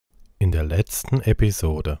In der letzten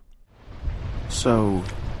Episode. So,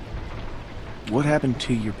 what happened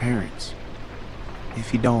to your parents?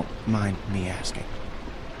 If you don't mind me asking.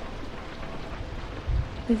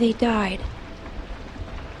 They died.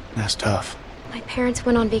 That's tough. My parents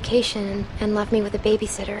went on vacation and left me with a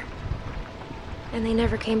babysitter. And they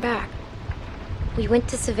never came back. We went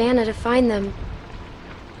to Savannah to find them,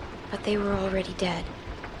 but they were already dead.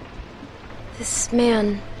 This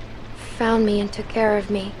man found me and took care of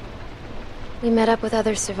me. We met up with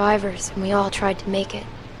other survivors and we all tried to make it.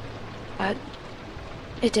 But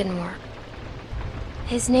it didn't work.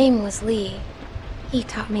 His name was Lee. He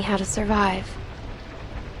taught me how to survive.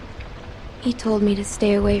 He told me to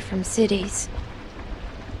stay away from cities.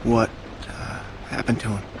 What happened to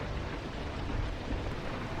him?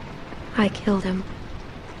 I killed him.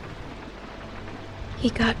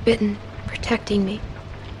 He got bitten, protecting me.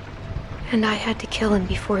 And I had to kill him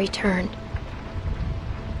before he turned.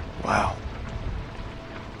 Wow.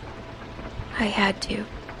 I had to.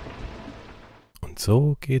 Und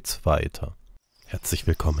so geht's weiter. Herzlich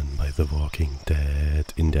willkommen bei The Walking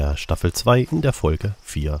Dead in der Staffel 2 in der Folge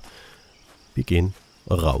 4. Wir gehen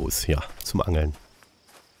raus, ja, zum Angeln.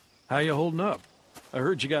 How you holding up? I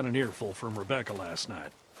heard you got an earful from Rebecca last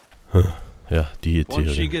night. Ja, die Once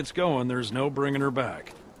she Theorie. gets going, there's no bringing her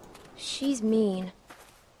back. She's mean.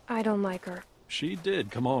 I don't like her. She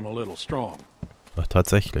did come on a little strong. Ach,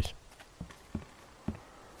 tatsächlich.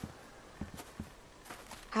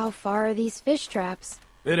 How far are these fish traps?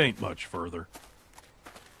 It ain't much further.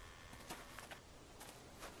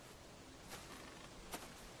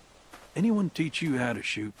 Anyone teach you how to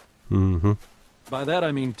shoot? Mhm. By that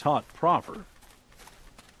I mean taught proper.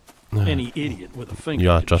 Any idiot with a finger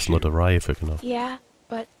Ja, can just shoot. not a rifle, genau. Yeah,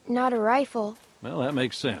 but not a rifle. Well, that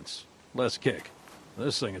makes sense. Less kick.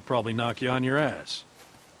 This thing would probably knock you on your ass.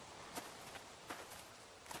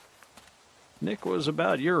 Nick was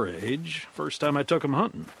about your age, first time I took him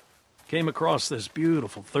hunting. Came across this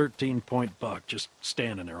beautiful 13-point buck just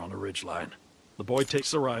standing there on the ridgeline. The boy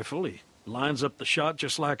takes the rifle, he lines up the shot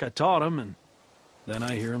just like I taught him, and then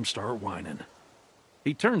I hear him start whining.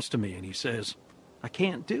 He turns to me and he says, "I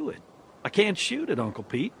can't do it. I can't shoot it, Uncle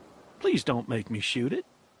Pete. Please don't make me shoot it."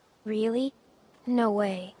 Really? No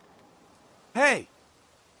way. Hey!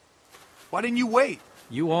 Why didn't you wait?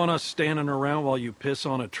 You want us standing around while you piss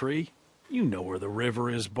on a tree? You know where the river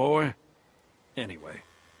is, boy. Anyway,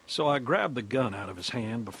 so I grabbed the gun out of his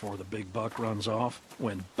hand before the big buck runs off,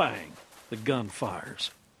 when bang, the gun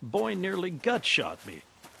fires. Boy nearly gut shot me.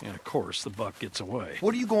 And of course, the buck gets away.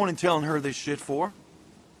 What are you going and telling her this shit for?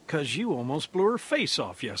 'Cause you almost blew her face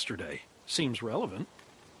off yesterday. Seems relevant.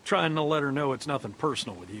 Trying to let her know it's nothing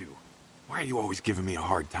personal with you. Why are you always giving me a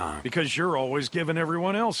hard time? Because you're always giving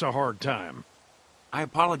everyone else a hard time. I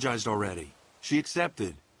apologized already. She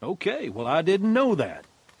accepted. Okay, well, I didn't know that.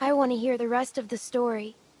 I want to hear the rest of the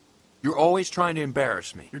story. You're always trying to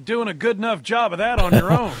embarrass me. You're doing a good enough job of that on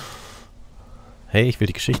your own. Hey, ich will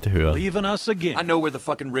die Geschichte hören. Leaving us again. I know where the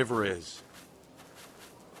fucking river is.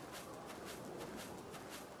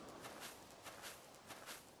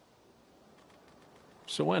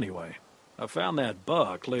 So anyway, I found that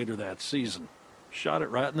buck later that season. Shot it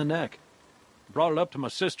right in the neck. Brought it up to my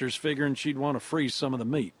sister's figuring she'd want to freeze some of the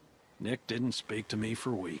meat. Nick didn't speak to me for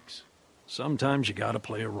weeks. Sometimes you gotta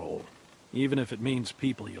play a role. Even if it means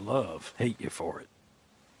people you love hate you for it.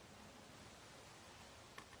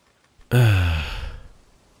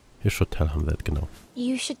 You should tell him that, genau.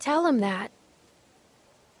 You should tell him that.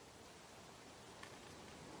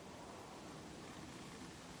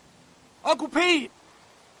 Uncle Pete!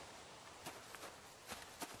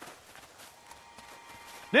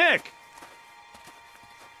 Nick!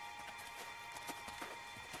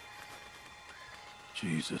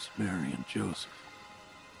 Jesus, Mary, and Joseph.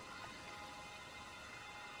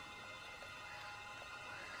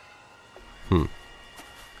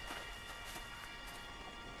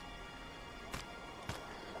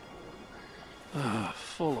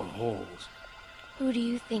 Full of holes. Who do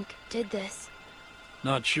you think did this?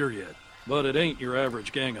 Not sure yet, but it ain't your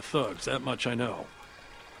average gang of thugs, that much I know.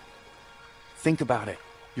 Think about it.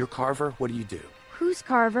 You're Carver, what do you do? Who's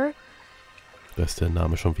Carver? Da ist der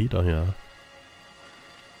Name schon wieder, ja.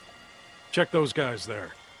 Check those guys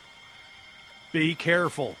there. Be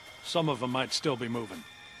careful. Some of them might still be moving.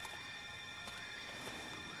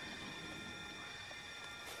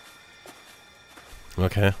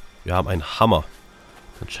 Okay, wir haben einen Hammer.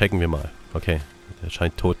 Dann checken wir mal. Okay, der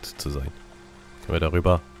scheint tot zu sein. Können wir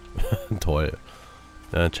darüber? Toll.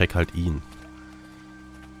 Ja, dann check halt ihn.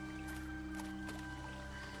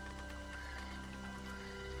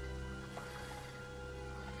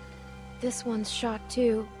 This one's shot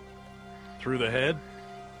too. Through the head?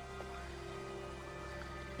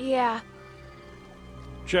 Yeah.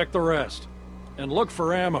 Check the rest. And look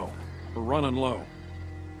for ammo. We're running low.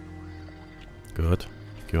 Gut.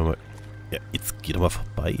 Gehen wir mal. Ja, jetzt geh doch mal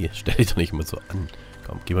vorbei. Stell dich doch nicht immer so an.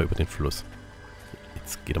 Komm, geh mal über den Fluss.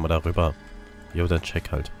 Jetzt geh doch mal da rüber. Jo, dann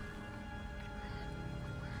check halt.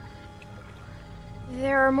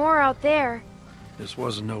 There are more out there. This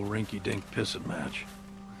wasn't no rinky-dink pissing match.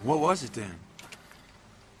 What was it then?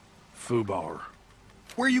 Fubar.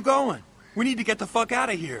 Where are you going? We need to get the fuck out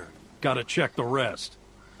of here. Gotta check the rest.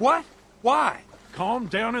 What? Why? Calm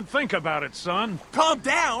down and think about it, son. Calm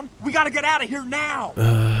down. We gotta get out of here now.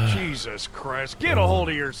 Jesus Christ, get a hold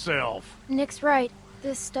of yourself. Nick's right.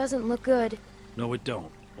 This doesn't look good. No, it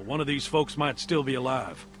don't. But one of these folks might still be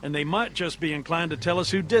alive. And they might just be inclined to tell us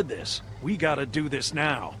who did this. We gotta do this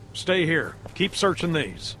now. Stay here. Keep searching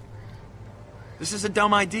these. This is a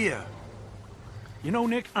dumb idea. You know,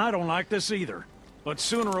 Nick, I don't like this either. But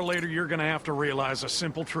sooner or later, you're gonna have to realize a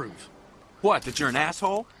simple truth. What, that you're an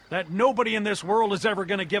asshole? That nobody in this world is ever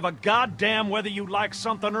gonna give a goddamn whether you like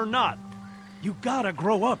something or not. You gotta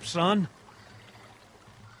grow up, son.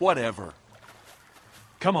 Whatever.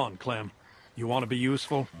 Come on, Clem. You want to be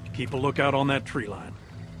useful? Keep a lookout on that tree line.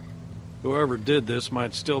 Whoever did this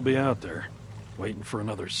might still be out there, waiting for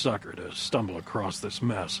another sucker to stumble across this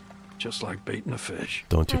mess, just like baiting a fish.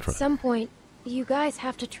 Don't you At try. some point, you guys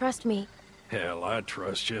have to trust me. Hell, I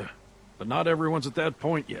trust you. But not everyone's at that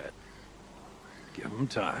point yet. Give them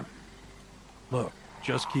time. Look,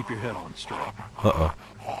 just keep your head on straight. Uh-oh.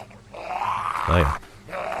 Naja.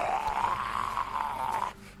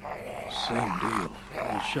 Same deal.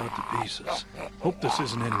 All shot to pieces. Hope this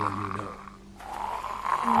isn't anyone you know.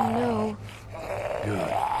 No.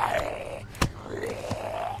 Good.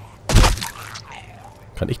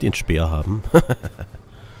 Kann ich den Speer haben?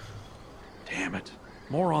 Damn it.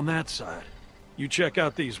 More on that side. You check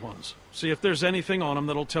out these ones. See if there's anything on them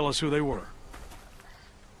that'll tell us who they were.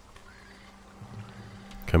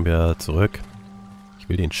 Können wir zurück? Ich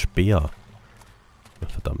will den Speer. Ja,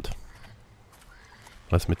 verdammt.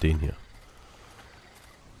 Was mit denen hier?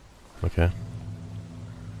 Okay.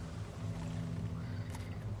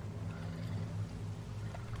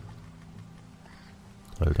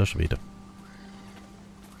 Alter Schwede.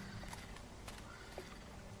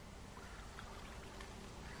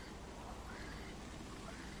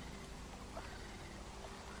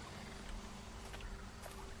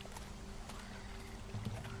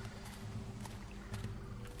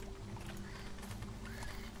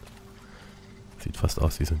 Sieht fast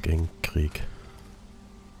aus wie so ein Gangkrieg.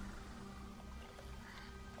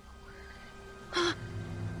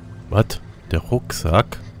 Was? Der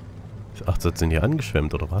Rucksack? Ach, sind die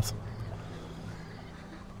angeschwemmt oder was?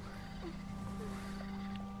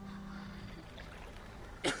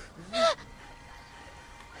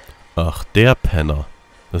 Ach, der Penner.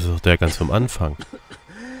 Das ist doch der ganz vom Anfang.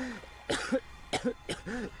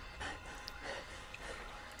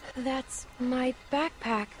 That's my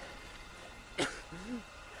backpack.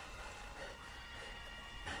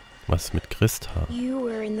 Was mit Christa? You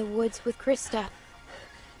were in the woods with Krista.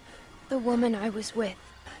 The woman I was with.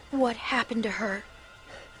 What happened to her?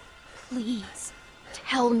 Please,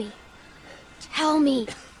 tell me. Tell me.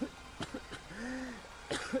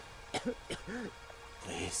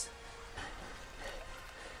 Please.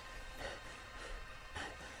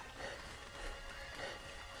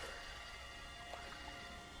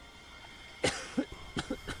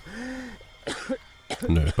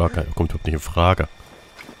 Nö, gar keiner. Kommt überhaupt nicht in Frage.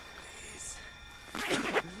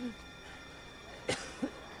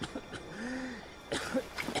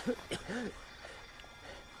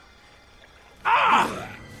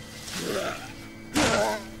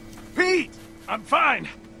 Pete! I'm fine.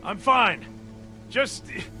 I'm fine. Just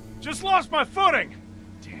lost my footing.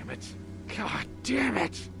 Damn it. God damn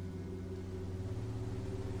it.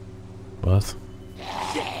 Was?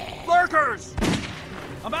 Lurkers!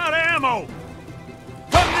 I'm out of ammo.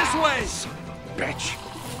 Come this way! Bitch.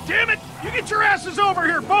 Damn it! You get your asses over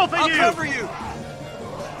here, both of I'll you! cover you!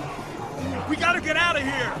 We gotta get out of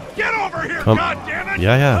here! Get over here, Komm. God damn it!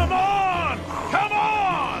 Ja, ja. Come on! Come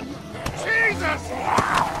on! Jesus!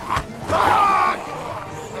 Fuck!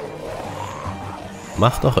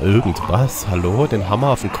 Mach doch irgendwas. Hallo? Den Hammer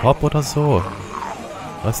auf den Kopf oder so?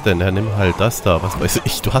 Was denn? Ja, nimm halt das da. Was weiß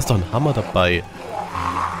ich? Du hast doch einen Hammer dabei.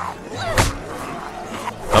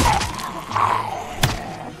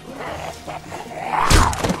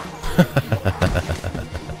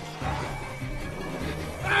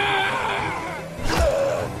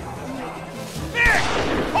 Nick!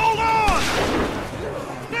 Hold on!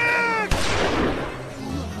 Nick!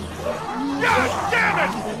 God damn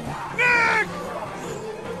it! Nick!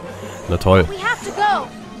 Na toll. We have to go.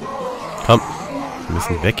 Komm. Wir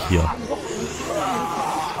müssen weg hier.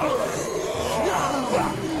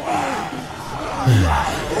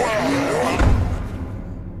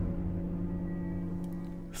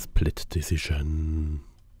 Split Decision.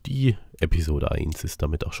 Die Episode 1 ist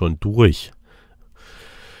damit auch schon durch.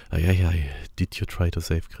 Eieiei. Did you try to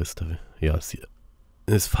save Christa? Ja, sie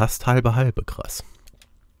ist fast halbe. Krass.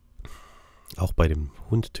 Auch bei dem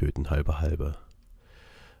Hund töten halbe.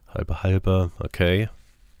 Halbe, okay.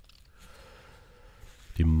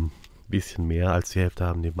 Die ein bisschen mehr als die Hälfte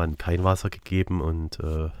haben dem Mann kein Wasser gegeben und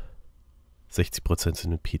 60%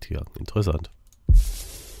 sind mit Pete gegangen. Interessant.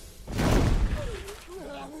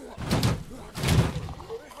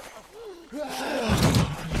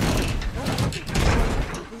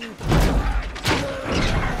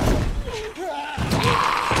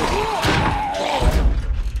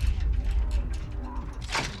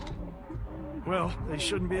 Well, they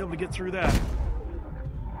shouldn't be able to get through that.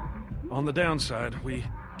 On the downside, we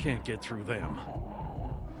can't get through them.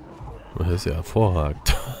 Das ist ja hervorragend.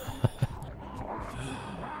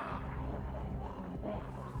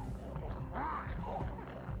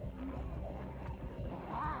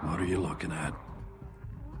 What are you looking at?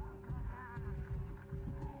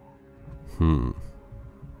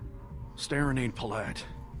 Staring ain't polite.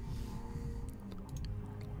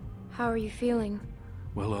 How are you feeling?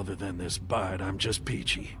 Well, other than this bite, I'm just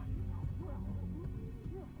peachy.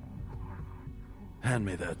 Hand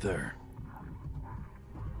me that there.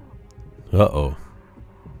 Uh-oh.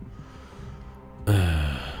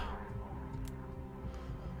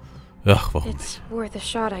 Ach, warum It's nicht? worth a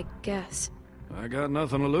shot, I guess. I got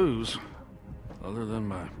nothing to lose. Other than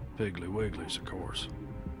my Piggly Wigglies, of course.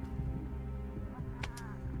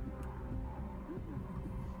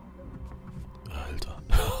 Alter.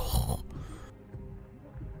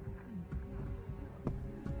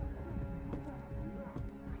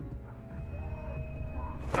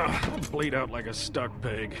 Bleed out like a stuck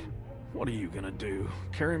pig. What are you gonna do?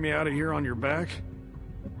 Carry me out of here on your back?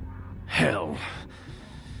 Hell.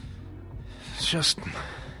 Just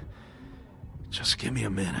give me a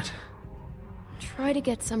minute. Try to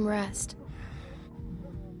get some rest.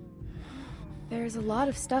 There's a lot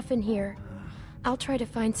of stuff in here. I'll try to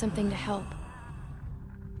find something to help.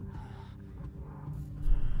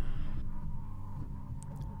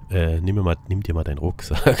 Nimm dir mal deinen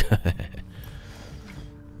Rucksack.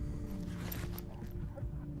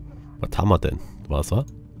 Was haben wir denn? Wasser?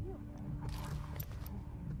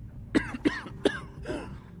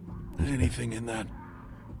 Anything in that?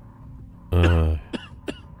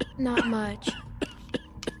 Not much.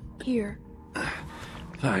 Here.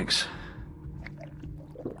 Thanks.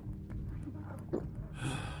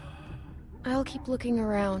 I'll keep looking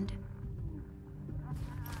around.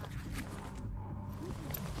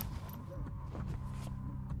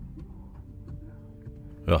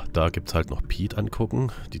 Ja, da gibt's halt noch Pete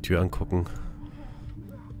angucken, die Tür angucken.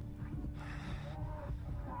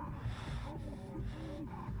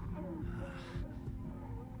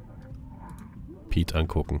 Pete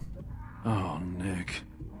angucken. Oh, Nick.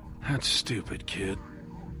 That stupid kid.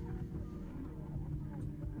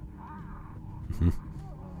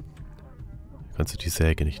 Kannst du die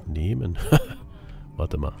Säge nicht nehmen?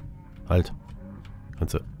 Warte mal. Halt.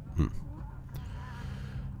 Kannst du...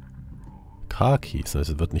 K-Keys,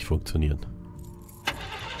 also wird nicht funktionieren.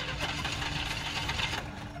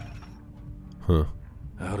 Out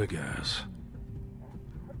of gas.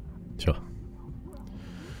 Tja.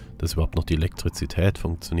 Dass überhaupt noch die Elektrizität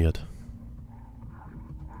funktioniert.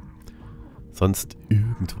 Sonst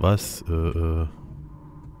irgendwas,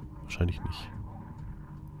 wahrscheinlich nicht.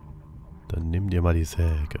 Dann nimm dir mal die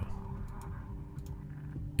Säge.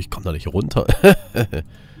 Ich komme da nicht runter.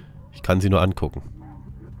 Ich kann sie nur angucken.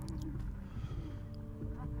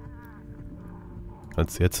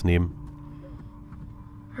 Kannst du jetzt nehmen.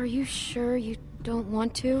 Are you sure you don't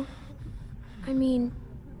want to? I mean,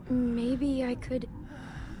 maybe I could...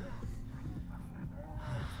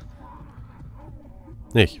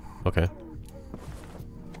 Nicht. Okay.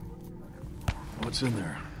 What's in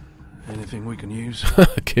there? Anything we can use?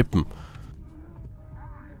 Kippen.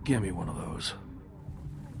 Give me one of those.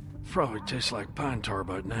 Probably tastes like pine tar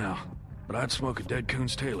by now, but I'd smoke a dead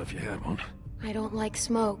coon's tail if you had one. I don't like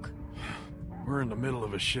smoke. We're in the middle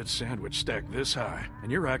of a shit sandwich stacked this high,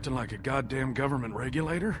 and you're acting like a goddamn government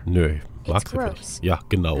regulator? Nö, It's magst du gross. nicht. Ja,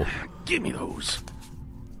 genau. Give me those.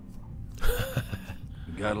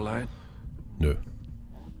 You got a light? Nö.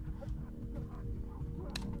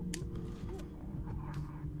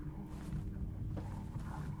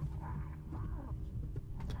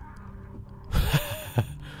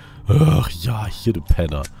 Ach ja, hier du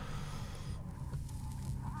Penner.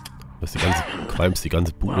 Qualmst die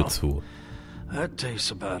ganze Bude zu. That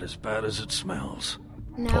tastes about as bad as it smells.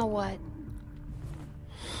 Now what?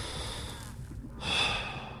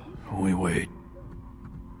 We wait.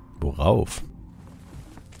 Worauf?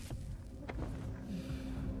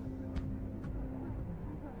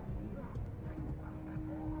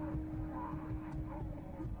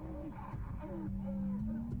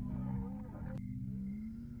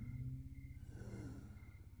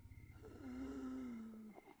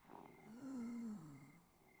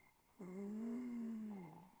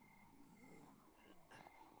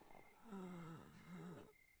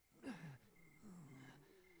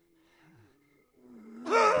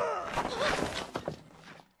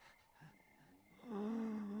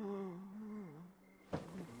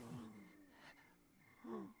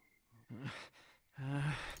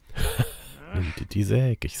 Nimm dir die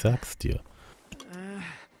Säge, ich sag's dir.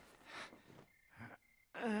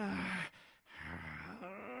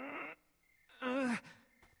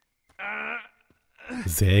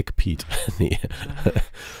 Säg, Pete. Nee.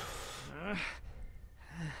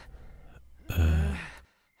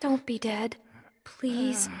 Don't be dead.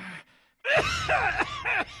 Please.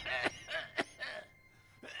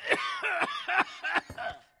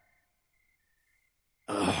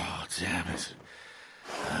 Oh, damn it.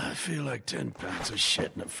 I feel like 10 pounds of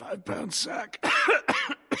shit in a 5-pound sack.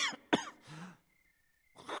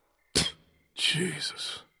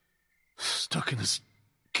 Jesus. Stuck in this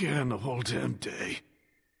can the whole damn day.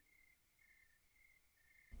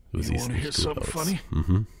 Du You siehst wanna hear nicht gut something aus. funny?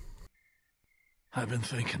 Mhm. I've been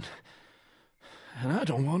thinking, and I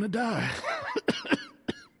don't want to die.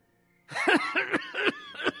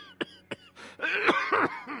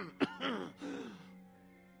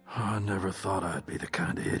 I never thought I'd be the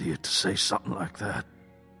kind of idiot to say something like that,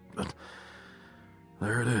 but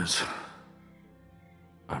there it is.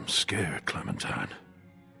 I'm scared, Clementine.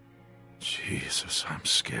 Jesus, I'm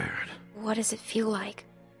scared. What does it feel like?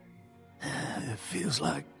 It feels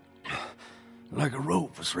like a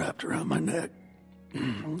rope was wrapped around my neck.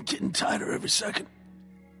 Getting tighter every second.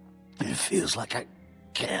 It feels like I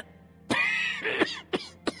can't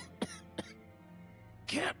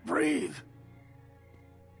breathe.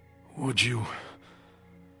 Would you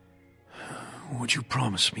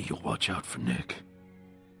promise me you'll watch out for Nick?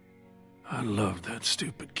 I love that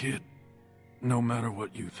stupid kid. No matter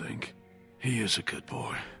what you think, he is a good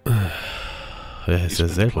boy. Ist ja He's been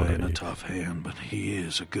selber playing a naiv. tough hand, but he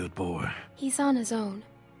is a good boy. He's on his own,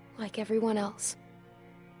 like everyone else.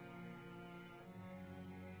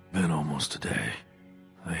 Been almost a day.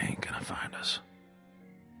 They ain't gonna find us.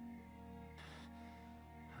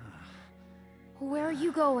 Where are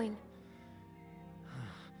you going?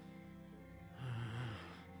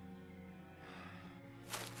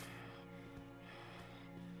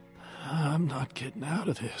 I'm not getting out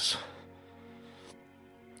of this.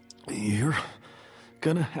 You're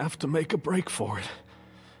gonna have to make a break for it.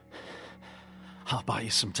 I'll buy you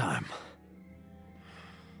some time.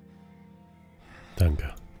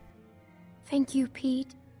 Danke. Thank you,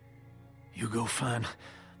 Pete. You go find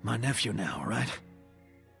my nephew now, all right?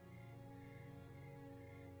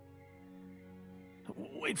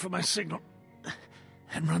 Wait for my signal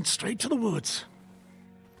and run straight to the woods.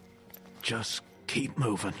 Just keep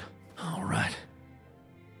moving, all right?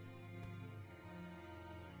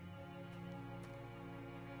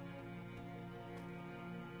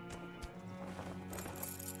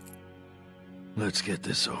 Let's get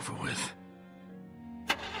this over with.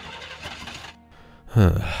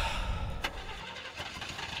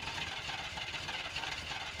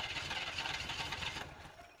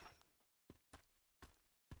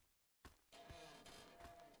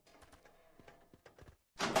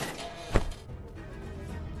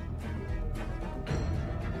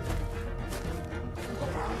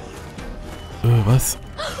 Was?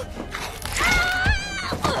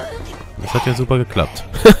 Das hat ja super geklappt.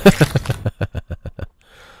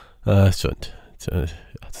 Schon.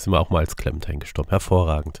 Das sind wir auch mal als Clementine gestorben.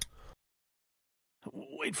 Hervorragend.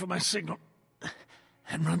 Wait for my signal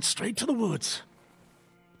and run straight to the woods.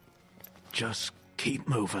 Just keep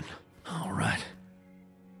moving, all right?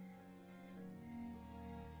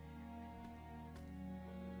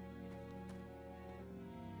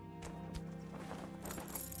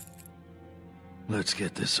 Let's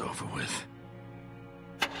get this over with.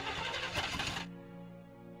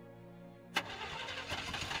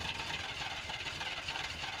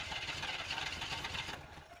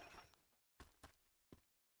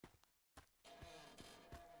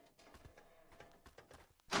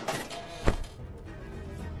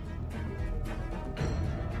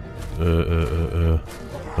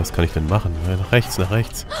 Was kann ich denn machen? Nach rechts, nach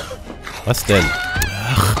rechts. Was denn?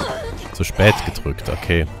 Ach. Zu spät gedrückt,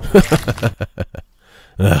 okay.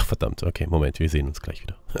 Ach, verdammt. Okay, Moment, wir sehen uns gleich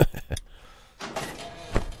wieder.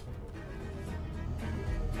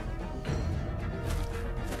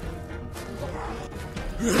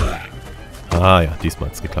 Ah ja, diesmal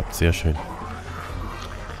hat es geklappt. Sehr schön.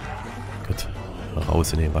 Gut.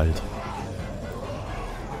 Raus in den Wald.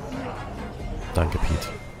 Danke, Pete.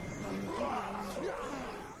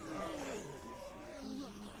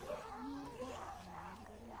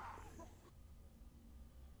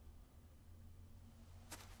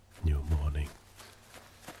 New morning.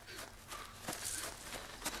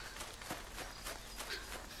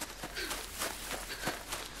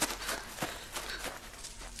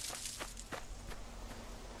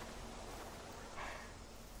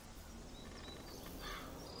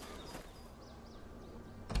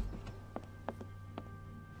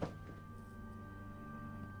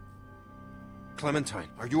 Clementine,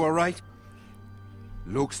 are you alright?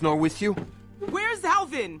 Luke's not with you? Where's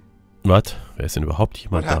Alvin? Was? Wer ist denn überhaupt What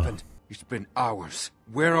jemand da? happened? It's been hours.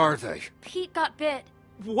 Where are they? Pete got bit.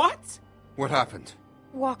 What? What happened?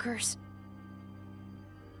 Walkers.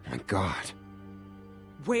 My God.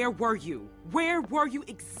 Where were you? Where were you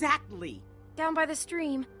exactly? Down by the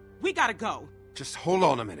stream. We gotta go. Just hold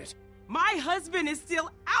on a minute. My husband is still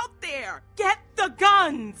out there. Get the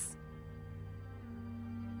guns.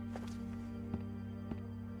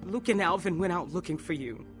 Luke and Alvin went out looking for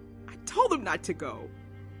you. I told them not to go.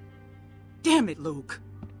 Damn it, Luke.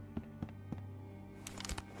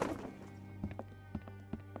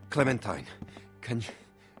 Clementine,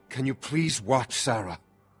 can you please watch Sarah?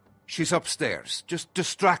 She's upstairs. Just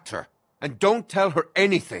distract her. And don't tell her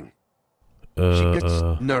anything. She gets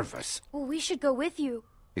nervous. Well, we should go with you.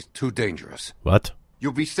 It's too dangerous. Was?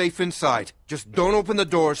 You'll be safe inside. Just don't open the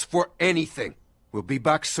doors for anything. We'll be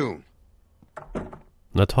back soon.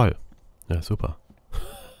 Na toll. Ja, super.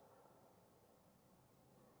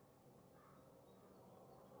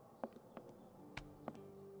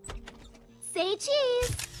 Say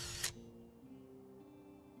cheese!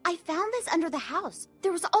 I found this under the house.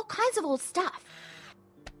 There was all kinds of old stuff.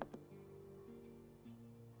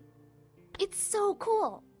 It's so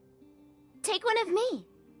cool. Take one of me.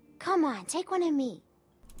 Come on, take one of me.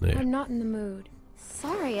 Nee. I'm not in the mood.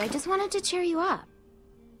 Sorry, I just wanted to cheer you up.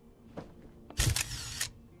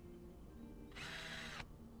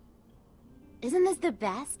 Isn't this the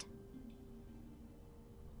best?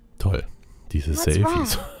 Toll. Diese What's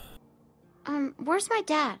Selfies. Where's my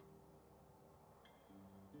dad?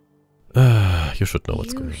 You should know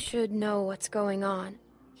what's You going on. should know what's going on.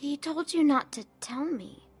 He told you not to tell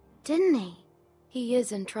me, didn't he? He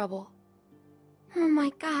is in trouble. Oh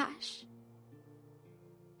my gosh.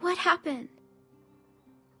 What happened?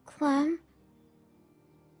 Clem?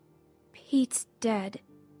 Pete's dead.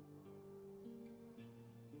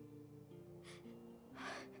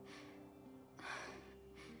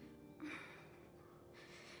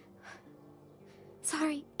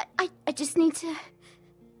 Sorry, I just need to...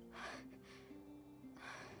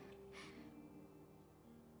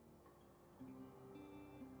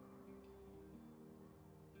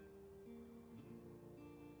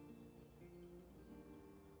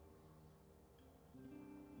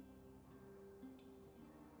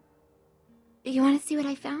 You want to see what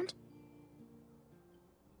I found?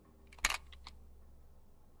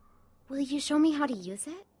 Will you show me how to use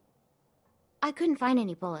it? I couldn't find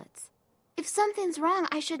any bullets. If something's wrong,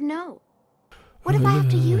 I should know. What if I have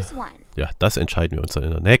to use one? Ja, das entscheiden wir uns dann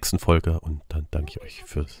in der nächsten Folge. Und dann danke ich euch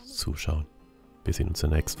fürs Zuschauen. Wir sehen uns in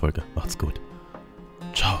der nächsten Folge. Macht's gut.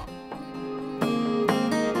 Ciao.